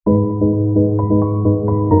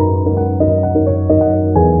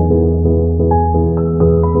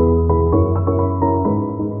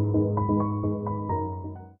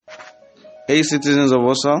Hey citizens of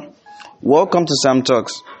Osa, welcome to Sam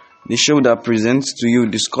Talks, the show that presents to you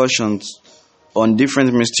discussions on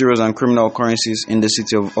different mysterious and criminal occurrences in the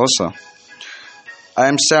city of Osa. I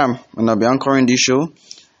am Sam and I'll be anchoring this show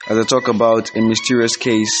as I talk about a mysterious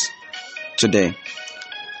case today.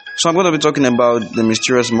 So I'm going to be talking about the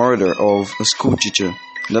mysterious murder of a school teacher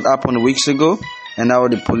that happened weeks ago, and now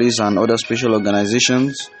the police and other special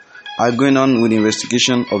organizations are going on with the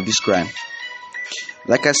investigation of this crime.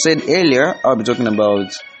 Like I said earlier, I'll be talking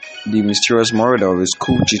about the mysterious murder of a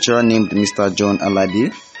school teacher named Mr. John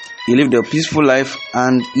Alade. He lived a peaceful life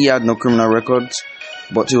and he had no criminal records,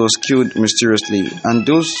 but he was killed mysteriously, and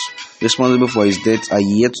those responsible for his death are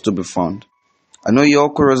yet to be found. I know you're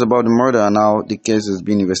all curious about the murder and how the case is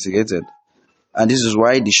being investigated, and this is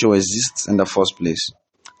why the show exists in the first place,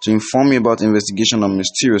 to inform you about the investigation of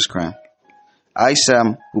mysterious crime. I,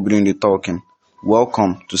 Sam, will be doing the talking.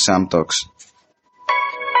 Welcome to Sam Talks.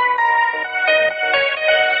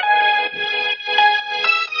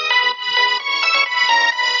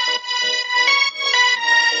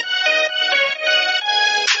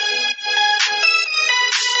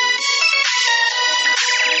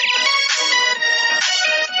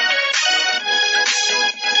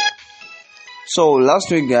 So last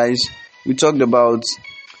week, guys, we talked about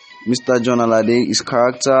Mr. John Alade, his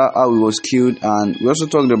character, how he was killed, and we also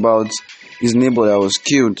talked about his neighbor that was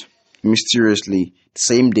killed mysteriously,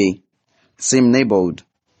 same day, same neighborhood.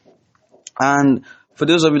 And for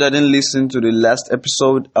those of you that didn't listen to the last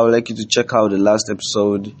episode, I would like you to check out the last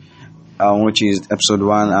episode, which is episode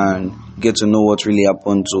 1, and get to know what really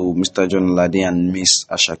happened to Mr. John Alade and Miss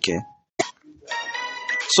Ashake.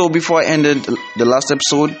 So before I ended the last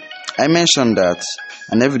episode, I mentioned that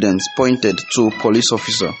an evidence pointed to a police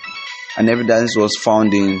officer. An evidence was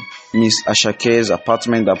found in Miss Ashake's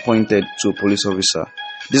apartment that pointed to a police officer.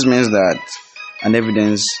 This means that an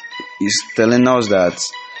evidence is telling us that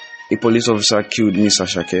a police officer killed Miss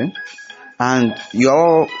Ashake. And you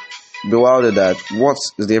all bewildered at what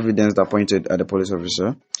is the evidence that pointed at the police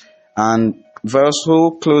officer. And if I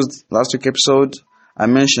also closed last week's episode, I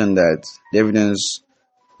mentioned that the evidence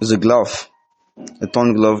is a glove. A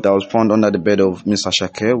torn glove that was found under the bed of Miss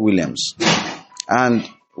Ashake Williams. And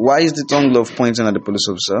why is the torn glove pointing at the police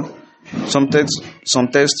officer? Some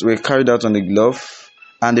tests were carried out on the glove,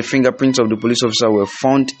 and the fingerprints of the police officer were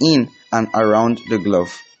found in and around the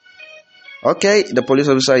glove. Okay, the police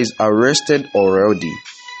officer is arrested already.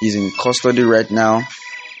 He's in custody right now,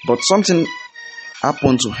 but something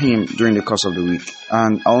happened to him during the course of the week,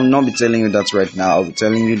 and I will not be telling you that right now. I'll be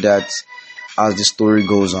telling you that as the story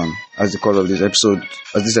goes on, as the course of this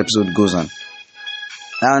episode goes on.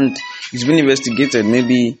 And it's been investigated.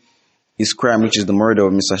 Maybe his crime, which is the murder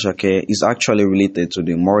of Mr. Ashake, is actually related to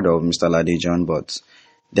the murder of Mr. Alade John, but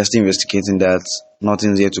they're still investigating that.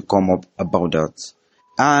 Nothing's yet to come up about that.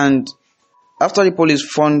 And after the police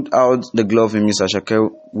found out the glove in Mr.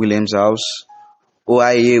 Ashake Williams' house,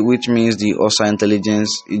 OIA, which means the Osa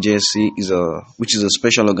Intelligence Agency, which is a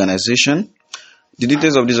special organization. The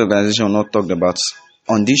details of this organization are not talked about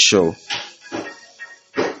on this show.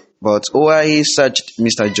 But OIA searched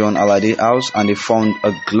Mr. John Alade's house and they found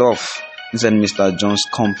a glove inside Mr. John's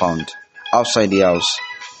compound, outside the house.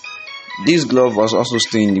 This glove was also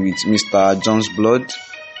stained with Mr. John's blood,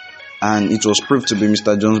 and it was proved to be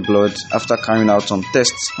Mr. John's blood after carrying out some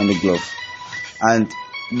tests on the glove. And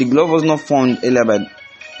the glove was not found earlier by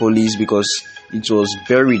police because it was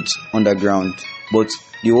buried underground, but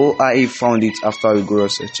the OIA found it after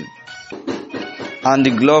rigorous searching. And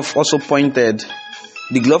the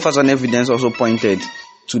glove as an evidence also pointed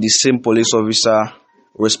to the same police officer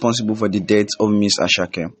responsible for the death of Miss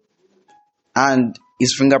Ashake. And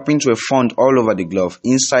his fingerprints were found all over the glove,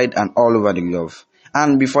 inside and all over the glove.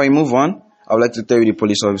 And before I move on, I would like to tell you the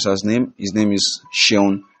police officer's name. His name is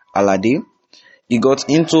Sean Alade. He got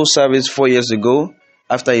into service 4 years ago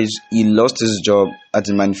after he lost his job at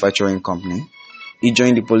the manufacturing company. He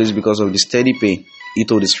joined the police because of the steady pay. He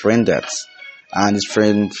told his friend that, and his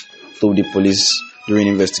friend told the police during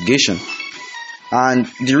investigation. And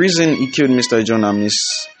the reason he killed Mr. John and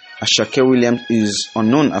Miss Ashake Williams is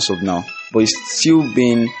unknown as of now, but he's still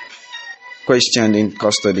being questioned in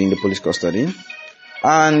the police custody.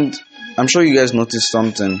 And I'm sure you guys noticed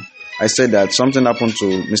something. I said that something happened to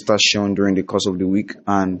Mr. Sean during the course of the week,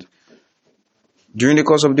 and during the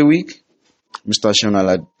course of the week, Mr. Sean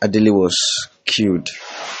Adele was killed.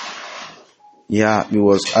 Yeah, he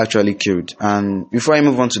was actually killed. And before I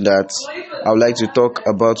move on to that, I would like to talk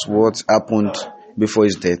about what happened before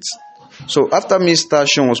his death. So after Mr.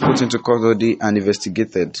 Sean was put into custody and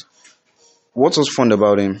investigated, what was found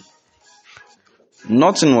about him?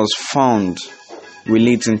 Nothing was found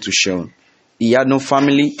relating to Sean. He had no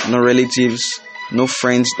family, no relatives, no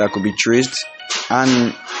friends that could be traced.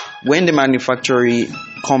 And when the manufacturing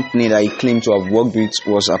company that he claimed to have worked with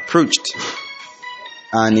was approached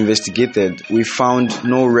and investigated, we found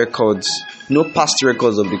no records, no past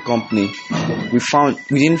records of the company.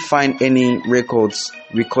 We didn't find any records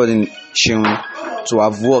recording Seun to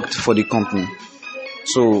have worked for the company.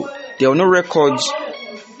 So there were no records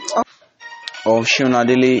of Seun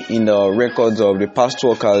Adele in the records of the past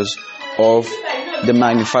workers of the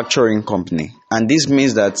manufacturing company. And this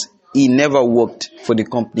means that he never worked for the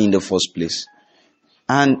company in the first place.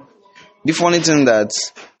 And the funny thing that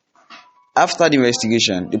after the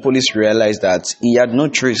investigation, the police realized that he had no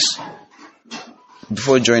trace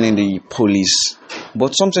before joining the police.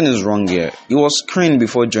 But something is wrong here. He was screened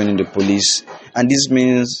before joining the police, and this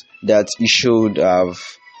means that he should have,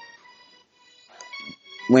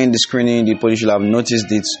 when the screening, the police should have noticed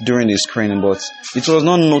it during the screening, but it was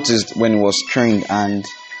not noticed when it was screened. And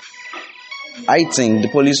I think the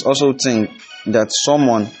police also think that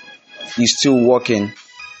someone is still working,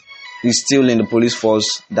 is still in the police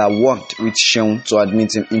force that worked with Seun to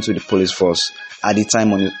admit him into the police force at the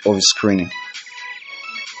time of his screening.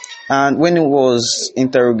 And when he was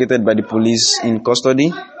interrogated by the police in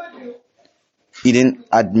custody, he didn't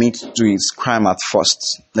admit to his crime at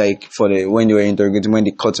first. Like when they were interrogating, when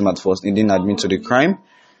they caught him at first, he didn't admit to the crime.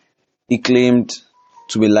 He claimed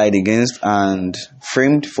to be lied against and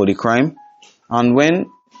framed for the crime. And when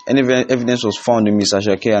any evidence was found in Mr.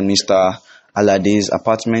 Shake and Mr. Alade's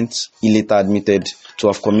apartment, he later admitted to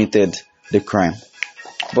have committed the crime.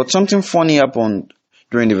 But something funny happened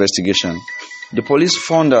during the investigation. The police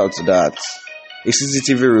found out that a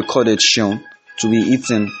CCTV recorded Seun to be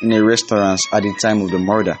eating in a restaurant at the time of the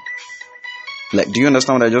murder. Like, do you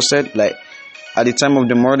understand what I just said? Like, at the time of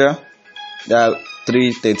the murder, that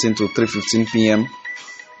 3:13 to 3:15 p.m.,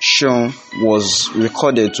 Seun was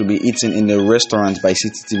recorded to be eating in a restaurant by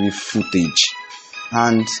CCTV footage.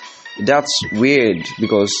 And that's weird,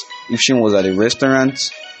 because if Seun was at a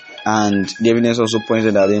restaurant and the evidence also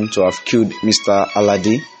pointed at him to have killed Mr.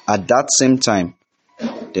 Alade at that same time,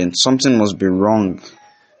 then something must be wrong,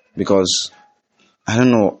 because I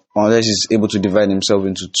don't know, unless he's able to divide himself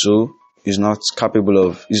into two, he should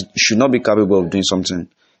not be capable of doing something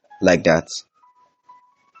like that.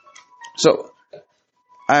 So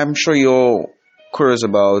I'm sure you're curious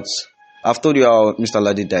about, I've told you how Mr.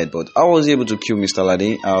 Alade died, but how was he able to kill Mr.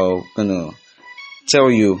 Alade? I'm gonna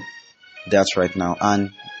tell you that right now,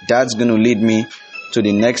 and that's gonna lead me to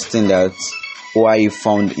the next thing that OIE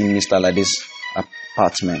found in Mr. Alade's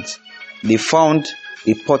apartment. They found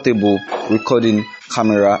a portable recording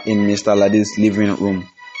camera in Mr. Alade's living room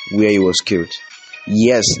where he was killed.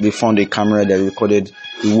 Yes, they found a camera that recorded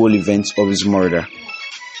the whole event of his murder.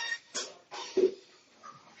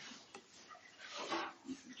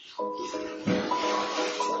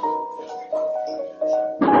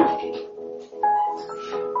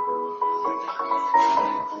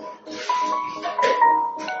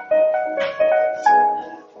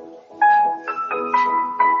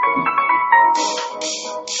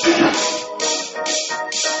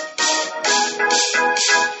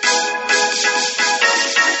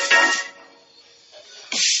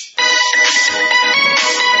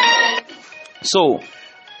 So,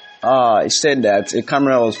 it said that a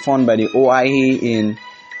camera was found by the OIA in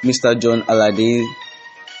Mr. John Alade's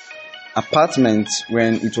apartment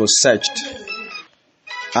when it was searched.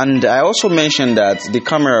 And I also mentioned that the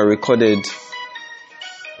camera recorded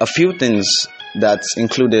a few things that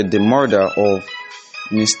included the murder of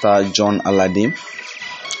Mr. John Alade.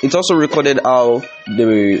 It also recorded how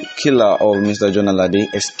the killer of Mr. John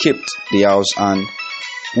Alade escaped the house and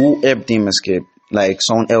who helped him escape. Like,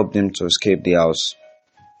 someone helped him to escape the house.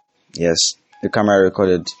 Yes, the camera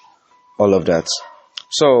recorded all of that.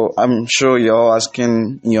 So, I'm sure you're all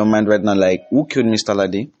asking in your mind right now, like, who killed Mr.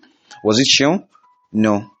 Alade? Was it Seun?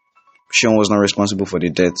 No. Seun was not responsible for the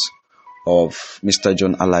death of Mr.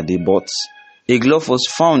 John Alade, but a glove was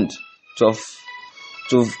found to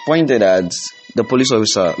have pointed at the police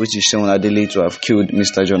officer, which is Seun Adele, to have killed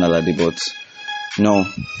Mr. John Alade, but no,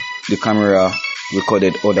 the camera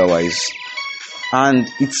recorded otherwise. And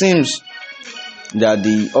it seems that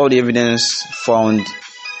all the evidence found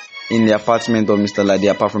in the apartment of Mr.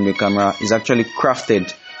 Alade, apart from the camera, is actually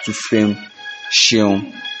crafted to frame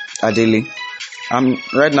Seun Adele.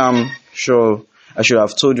 Right now, I'm sure I should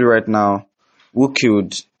have told you right now who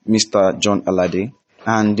killed Mr. John Alade.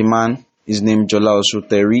 And the man is named Jola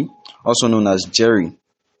Osoteri, also known as Jerry.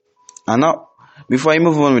 And now, before I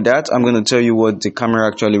move on with that, I'm going to tell you what the camera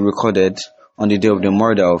actually recorded on the day of the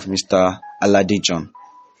murder of Mr. Alade John.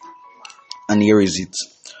 And here is it.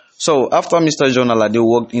 So after Mr. John Alade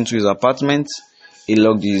walked into his apartment, he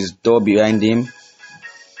locked his door behind him,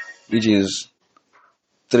 which is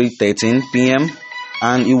 3:13 p.m.,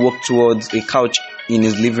 and he walked towards a couch in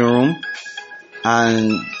his living room,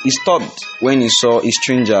 and he stopped when he saw a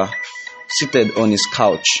stranger seated on his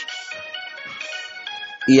couch.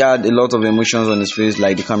 He had a lot of emotions on his face,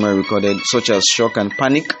 like the camera recorded, such as shock and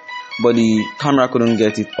panic, but the camera couldn't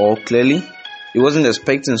get it all clearly. He wasn't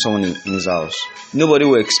expecting someone in his house. Nobody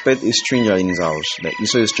would expect a stranger in his house. Like, he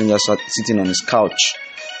saw a stranger sitting on his couch,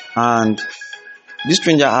 and this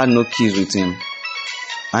stranger had no keys with him,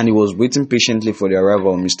 and he was waiting patiently for the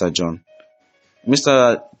arrival of Mr. John.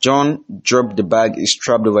 Mr. John dropped the bag he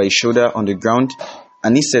strapped over his shoulder on the ground,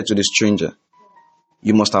 and he said to the stranger,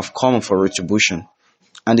 "You must have come for retribution."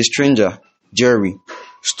 And the stranger, Jerry,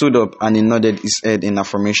 stood up and he nodded his head in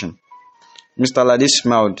affirmation. Mr. Alade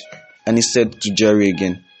smiled and he said to Jerry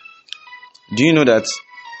again, "Do you know that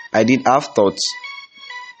I did have thoughts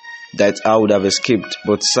that I would have escaped,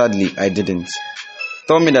 but sadly I didn't.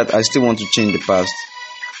 Tell me that I still want to change the past,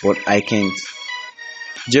 but I can't."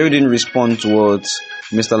 Jerry didn't respond to what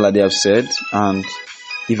Mr. Alade have said, and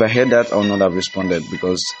if I heard that, I would not have responded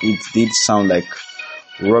because it did sound like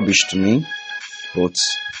rubbish to me. But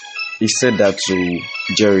he said that to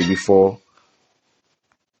Jerry before.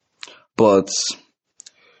 But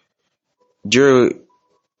Jerry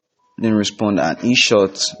didn't respond and he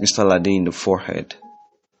shot Mr. Alade in the forehead.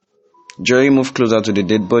 Jerry moved closer to the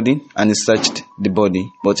dead body and he searched the body,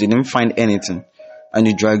 but he didn't find anything, and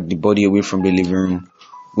he dragged the body away from the living room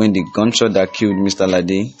when the gunshot that killed Mr.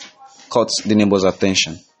 Alade caught the neighbor's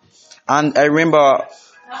attention. And I remember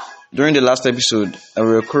during the last episode, I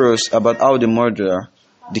was curious about how the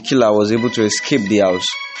killer, was able to escape the house.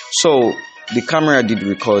 So the camera did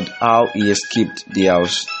record how he escaped the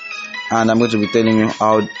house, and I'm going to be telling you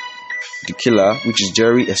how the killer, which is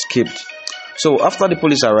Jerry, escaped. So after the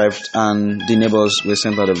police arrived and the neighbors were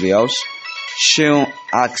sent out of the house, Seun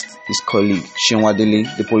asked his colleague, Seun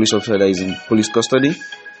Adele, the police officer that is in police custody.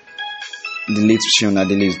 The late Seun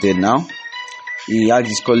Adele is dead now. He asked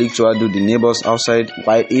his colleague to handle the neighbors outside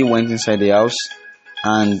while he went inside the house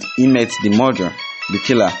and he met the murderer, the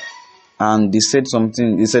killer. And they said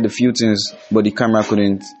a few things, but the camera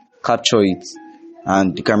couldn't capture it.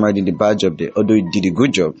 And the camera did a bad job there, although it did a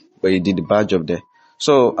good job, but it did a bad job there.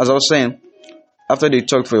 So, as I was saying, after they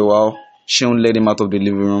talked for a while, Seun led him out of the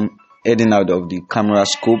living room, heading out of the camera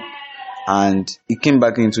scope, and he came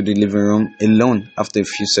back into the living room alone after a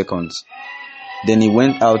few seconds. Then he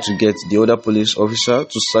went out to get the other police officer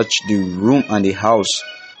to search the room and the house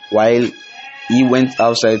while he went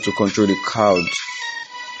outside to control the crowd.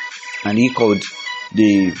 And he called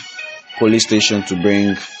the police station to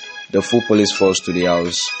bring the full police force to the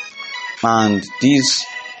house. And this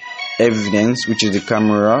evidence, which is the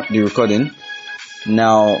camera, the recording,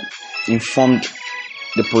 now informed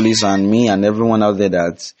the police and me and everyone out there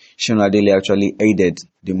that Seun Adele actually aided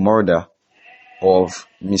the murder of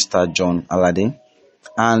Mr. John Alade.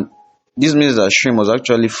 And this means that Seun was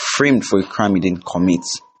actually framed for a crime he didn't commit.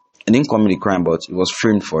 He didn't commit a crime, but he was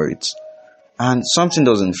framed for it. And something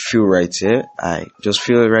doesn't feel right here. I just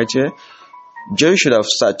feel it right here. Jerry should have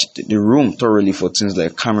searched the room thoroughly for things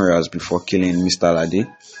like cameras before killing Mr.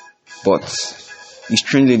 Alade. But he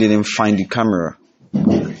strangely didn't find the camera.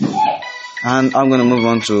 And I'm going to move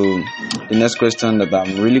on to the next question that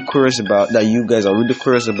I'm really curious about, that you guys are really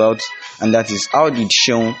curious about, and that is, how did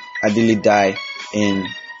Seun Adele die in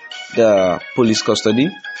the police custody?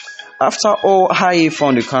 After OIA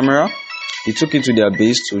found the camera, he took it to their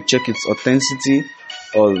base to check its authenticity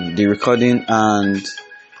of the recording, and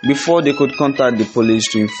before they could contact the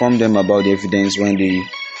police to inform them about the evidence, when the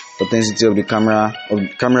authenticity of the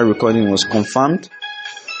camera recording was confirmed,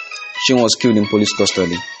 Seun was killed in police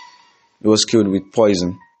custody. He was killed with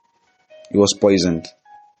poison. He was poisoned.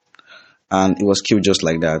 And he was killed just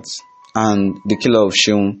like that. And the killer of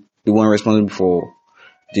Seun, the one responsible for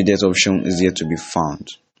the death of Seun, is yet to be found.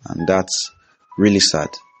 And that's really sad.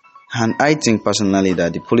 And I think personally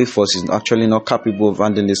that the police force is actually not capable of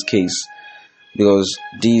handling this case, because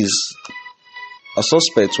a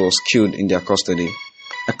suspect was killed in their custody.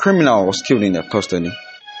 A criminal was killed in their custody.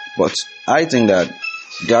 But I think that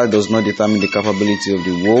does not determine the capability of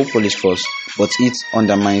the whole police force, but it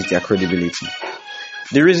undermines their credibility.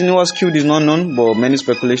 The reason he was killed is not known, but many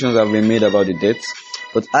speculations have been made about the death.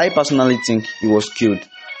 But I personally think he was killed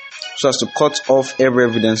so as to cut off every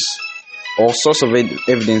evidence or source of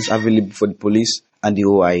evidence available for the police and the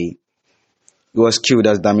OIA. He was killed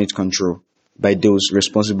as damage control by those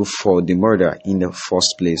responsible for the murder in the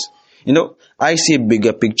first place. I see a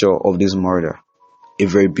bigger picture of this murder, a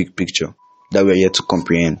very big picture that we are yet to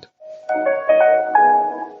comprehend.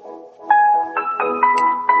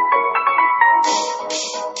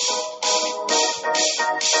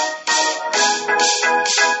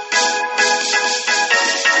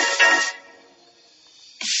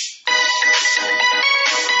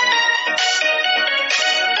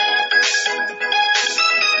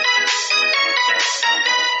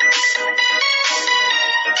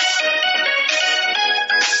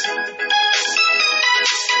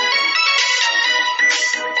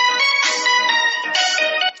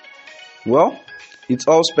 Well, it's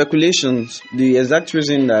all speculations. The exact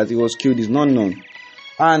reason that he was killed is not known.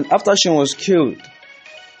 And after Shane was killed,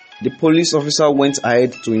 the police officer went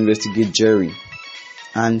ahead to investigate Jerry.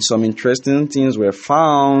 And some interesting things were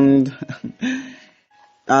found.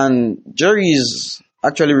 And Jerry is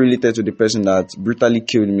actually related to the person that brutally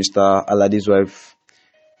killed Mr. Alade's wife,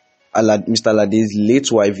 Mr. Alade's late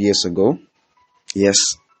wife years ago. Yes,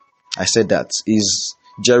 I said that.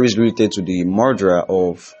 Jerry is related to the murderer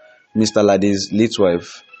of Mr. Alade's late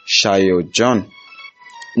wife, Shayo John.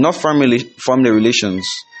 Not family relations,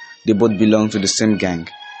 they both belong to the same gang.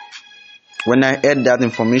 When I heard that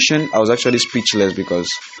information, I was actually speechless because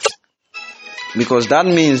that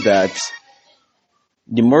means that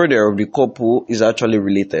the murder of the couple is actually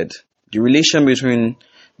related. The relation between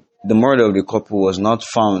the murder of the couple was not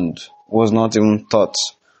even thought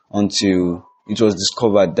until it was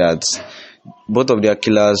discovered that both of their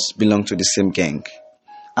killers belong to the same gang.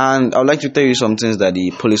 And I would like to tell you some things that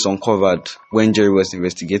the police uncovered when Jerry was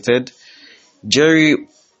investigated. Jerry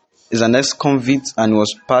is an ex-convict and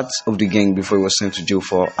was part of the gang before he was sent to jail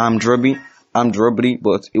for armed robbery,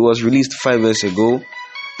 but he was released 5 years ago,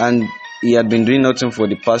 and he had been doing nothing for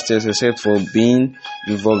the past years except for being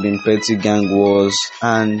involved in petty gang wars,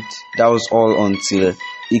 and that was all until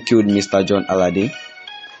he killed Mr. John Alade.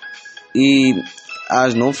 He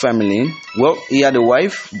has no family. Well, he had a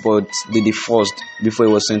wife, but they divorced before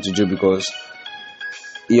he was sent to jail because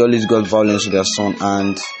he always got violence with their son,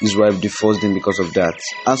 and his wife divorced him because of that.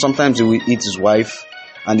 And sometimes he will eat his wife,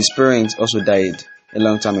 and his parents also died a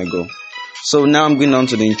long time ago. So now I'm going on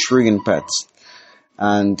to the intriguing part,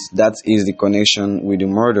 and that is the connection with the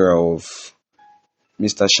murder of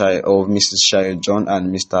Mrs. Shayo John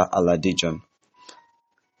and Mr. Alade John.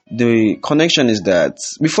 The connection is that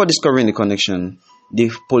before discovering the connection, the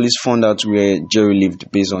police found out where Jerry lived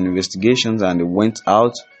based on investigations, and they went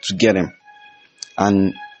out to get him.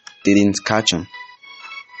 And they didn't catch him.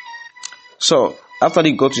 So after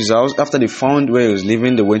they got to his house, after they found where he was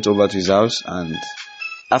living, they went over to his house, and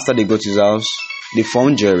after they got to his house, they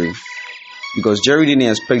found Jerry, because Jerry didn't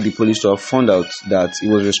expect the police to have found out that he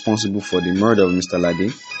was responsible for the murder of Mr.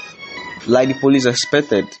 Alade. Like the police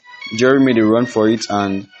expected, Jerry made a run for it,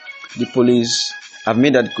 and the police have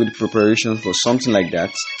made that good preparation for something like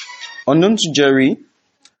that. Unknown to Jerry,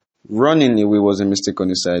 running away was a mistake on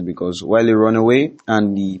his side, because while he ran away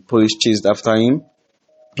and the police chased after him,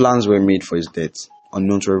 plans were made for his death,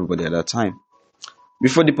 unknown to everybody at that time.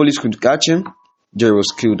 Before the police could catch him, Jerry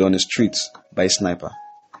was killed on the streets by a sniper.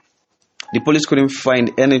 The police couldn't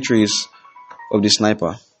find any trace of the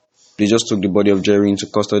sniper. They just took the body of Jerry into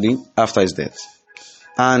custody after his death.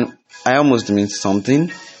 And I almost missed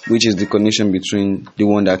something, which is the connection between the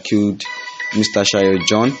one that killed Mr. Shayo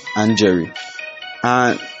John and Jerry.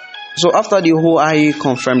 And so after the whole IA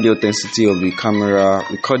confirmed the authenticity of the camera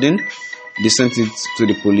recording, they sent it to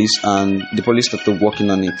the police, and the police started working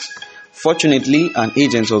on it. Fortunately, an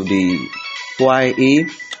agent of the OIA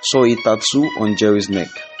saw a tattoo on Jerry's neck,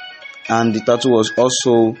 and the tattoo was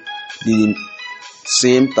also the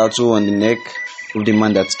same tattoo on the neck of the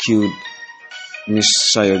man that killed Miss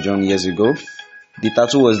Shayo John years ago. The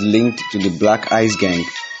tattoo was linked to the Black Eyes gang,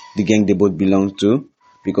 the gang they both belonged to,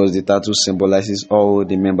 because the tattoo symbolizes all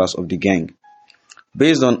the members of the gang.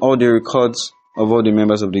 Based on all the records of all the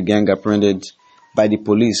members of the gang apprehended by the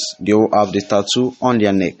police, they all have the tattoo on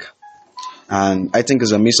their neck. And I think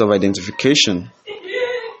it's a miss of identification,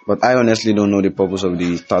 but I honestly don't know the purpose of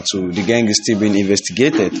the tattoo. The gang is still being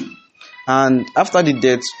investigated. And after the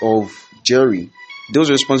death of Jerry,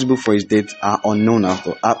 those responsible for his death are unknown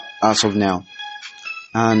as of now.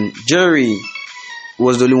 And Jerry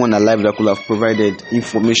was the only one alive that could have provided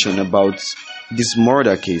information about this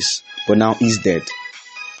murder case, but now he's dead.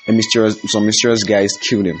 Some mysterious guys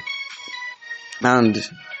killed him. And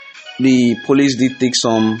the police did take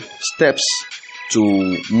some steps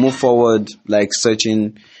to move forward, like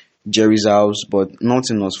searching Jerry's house, but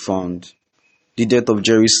nothing was found. The death of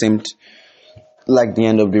Jerry seemed like the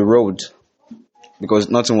end of the road, because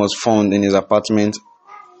nothing was found in his apartment,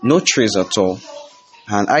 no trace at all.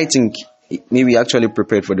 And I think maybe he actually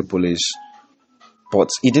prepared for the police, but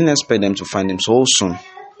he didn't expect them to find him so soon.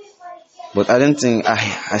 But I don't think,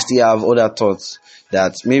 I still have other thoughts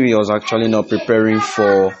that maybe he was actually not preparing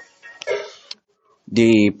for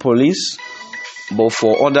the police, but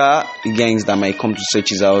for other gangs that might come to search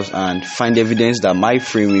his house and find evidence that might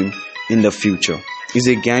frame him in the future. He's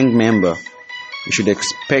a gang member. We should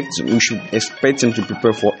expect him to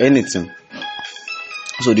prepare for anything.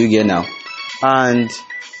 So do you get now? And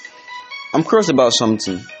I'm curious about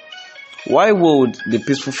something. Why would the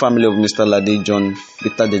peaceful family of Mr. Alade John be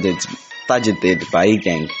targeted by a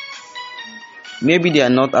gang? maybe they are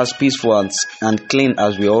not as peaceful and clean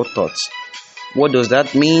as we all thought. What does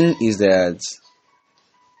that mean is that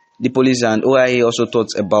the police and OIA also thought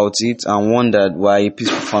about it and wondered why a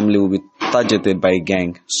peaceful family would be targeted by a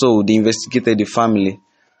gang. So they investigated the family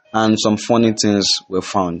and some funny things were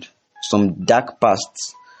found. A dark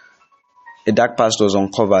past was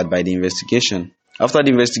uncovered by the investigation. After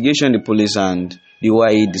the investigation, the police and the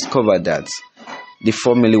OIA discovered that the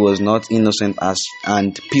family was not innocent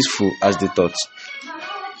and peaceful as they thought.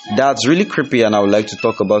 That's really creepy and I would like to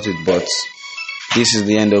talk about it, but this is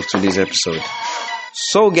the end of today's episode.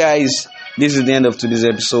 So guys, this is the end of today's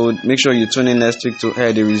episode. Make sure you tune in next week to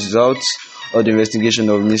hear the results of the investigation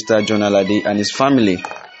of Mr. John Alade and his family.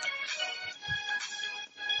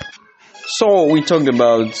 So we talked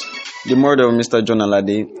about the murder of Mr. John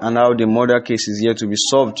Alade and how the murder case is yet to be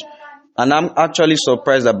solved. And I'm actually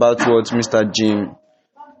surprised about what Mr. Jim,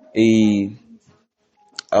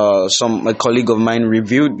 a colleague of mine,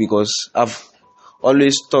 revealed, because I've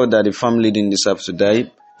always thought that the family didn't deserve to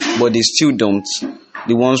die, but they still don't.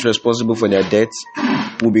 The ones responsible for their death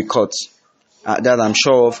will be caught. That I'm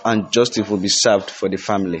sure of, and justice will be served for the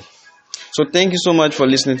family. So thank you so much for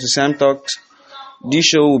listening to Sam Talks. This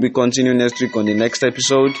show will be continuing next week on the next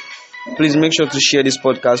episode. Please make sure to share this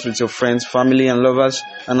podcast with your friends, family, and lovers,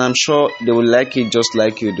 and I'm sure they will like it just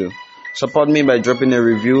like you do. Support me by dropping a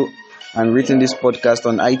review and rating this podcast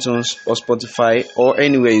on iTunes or Spotify or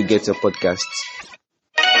anywhere you get your podcasts.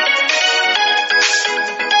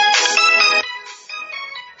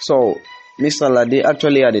 So, Mr. Alade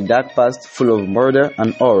actually had a dark past full of murder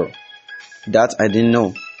and horror. That I didn't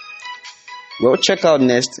know. Well, check out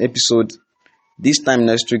next episode this time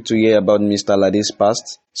next week to hear about Mr. Alade's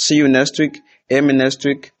past. See you next week. Hear me next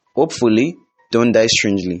week. Hopefully, don't die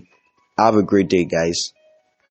strangely. Have a great day, guys.